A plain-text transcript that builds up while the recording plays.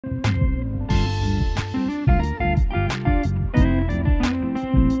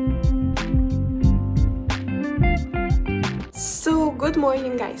Good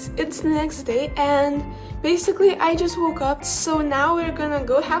morning guys, it's the next day and basically I just woke up, so now we're gonna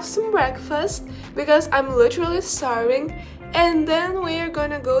go have some breakfast because I'm literally starving, and then we're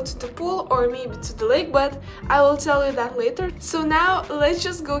gonna go to the pool or maybe to the lake, but I will tell you that later. So now let's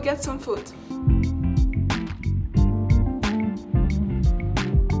just go get some food.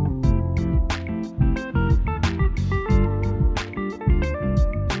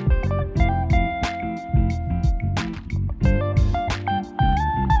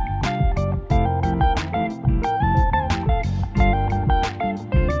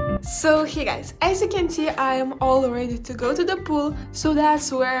 So hey guys, as you can see, I am all ready to go to the pool, so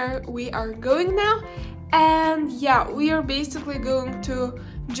that's where we are going now. And yeah, we are basically going to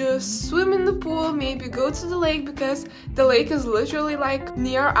just swim in the pool, maybe go to the lake, because the lake is literally like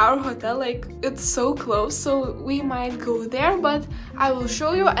near our hotel, like it's so close, so we might go there, but I will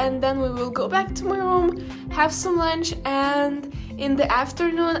show you. And then we will go back to my room, have some lunch, and in the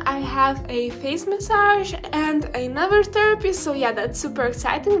afternoon I have a face massage and another therapy, so yeah, that's super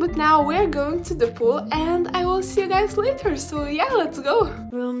exciting. But now we're going to the pool and I will see you guys later, so yeah, let's go.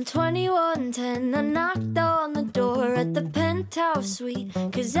 Room 2110, I knocked on the door at the penthouse suite,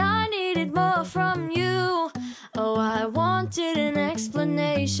 cause I needed more from you. Oh, I wanted an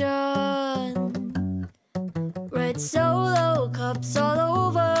explanation. Red Solo cups all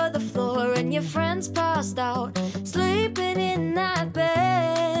over the floor, and your friends passed out, sleeping in that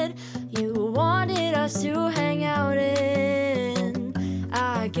bed you wanted us to hang out in.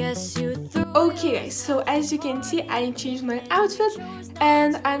 I guess you threw. Okay guys, so as you can see, I changed my outfit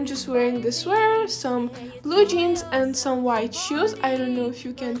and I'm just wearing this sweater, some blue jeans and some white shoes. I don't know if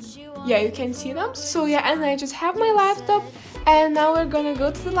you can, yeah, you can see them. So yeah, and I just have my laptop, and now we're gonna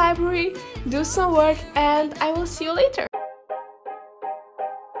go to the library, do some work, and I will see you later.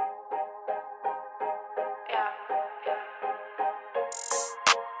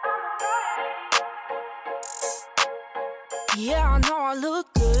 Yeah, I know I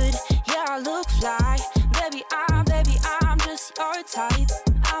look good, yeah, I look fly. Baby, I'm just your type.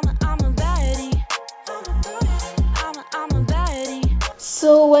 I'm a baddie. I'm a baddie.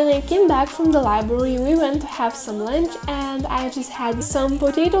 So when I came back from the library, we went to have some lunch, and I just had some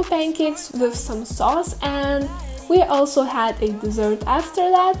potato pancakes with some sauce, and we also had a dessert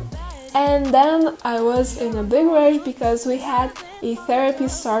after that. And then I was in a big rush because we had a therapy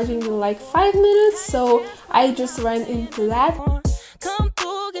starting in like 5 minutes, so I just ran into that. Come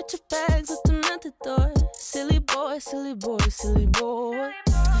through, get your bags at the matador. Silly boy, silly boy, silly boy.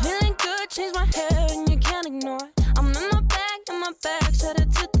 Feeling good, change my hair and you can't ignore. I'm in my bag, shout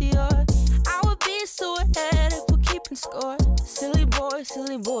it to the yard. I would be so ahead if we're keeping score. Silly boy,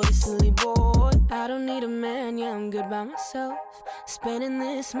 silly boy, silly boy. I don't need a man, yeah, I'm good by myself. Spending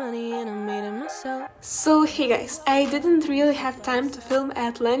this money and I made it myself. So hey guys, I didn't really have time to film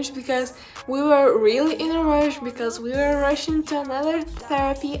at lunch because we were really in a rush, because we were rushing to another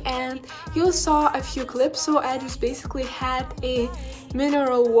therapy, and you saw a few clips. So I just basically had a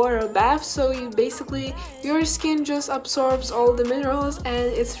mineral water bath, so your skin just absorbs all the minerals and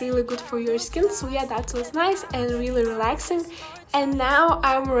it's really good for your skin. So yeah, that was nice and really relaxing. And now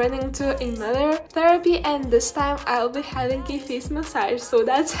I'm running to another therapy, and this time I'll be having a face massage, so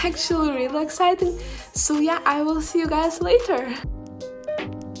that's actually really exciting. So yeah, I will see you guys later.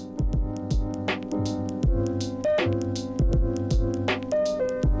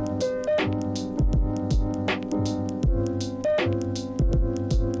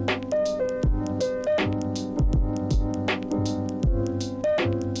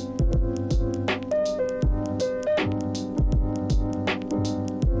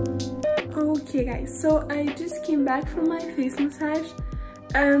 Okay guys, so I just came back from my face massage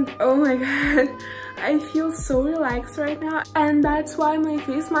and oh my god, I feel so relaxed right now, and that's why my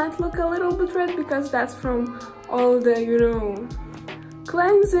face might look a little bit red, because that's from all the, you know,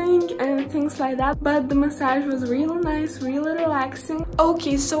 cleansing and things like that. But the massage was really nice, really relaxing.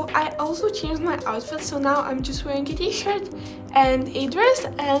 Okay, so I also changed my outfit, so now I'm just wearing a t-shirt and a dress,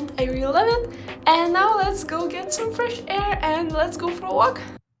 and I really love it. And now let's go get some fresh air and let's go for a walk.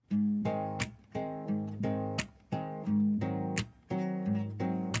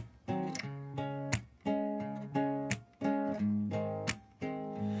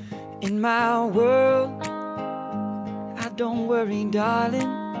 In my world, I don't worry, darling.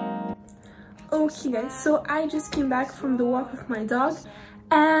 Okay guys, so I just came back from the walk with my dog,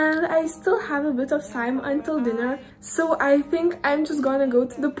 and I still have a bit of time until dinner, so I think I'm just gonna go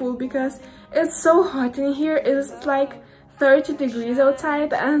to the pool because it's so hot in here. It's like 30 degrees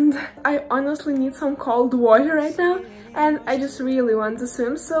outside and I honestly need some cold water right now, and I just really want to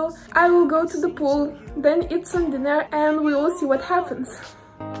swim, so I will go to the pool, then eat some dinner, and we will see what happens.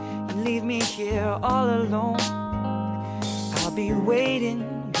 You leave me here all alone. I'll be waiting,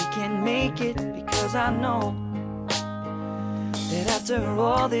 we can make it, because I know that after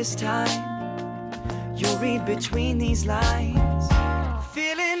all this time you'll read between these lines.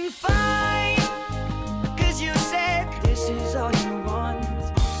 Feeling fine, cause you said this is all you want.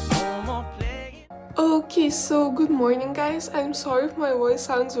 No more playing. Okay, so good morning guys. I'm sorry if my voice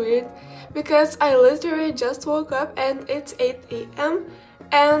sounds weird because I literally just woke up and it's 8 a.m.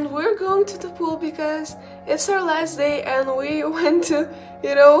 and we're going to the pool because it's our last day and we want to,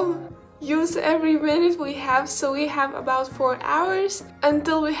 use every minute we have, so we have about 4 hours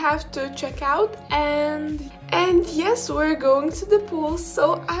until we have to check out, and yes, we're going to the pool,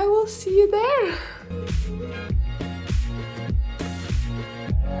 so I will see you there.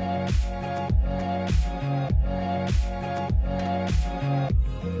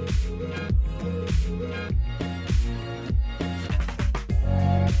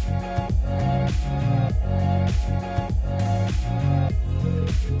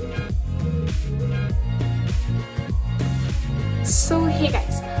 So hey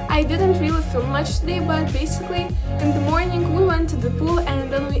guys, I didn't really film much today, but basically in the morning we went to the pool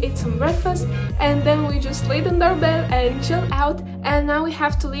and then we ate some breakfast and then we just laid in our bed and chilled out, and now we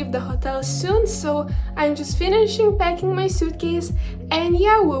have to leave the hotel soon, so I'm just finishing packing my suitcase and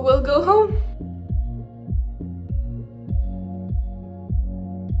yeah, we will go home.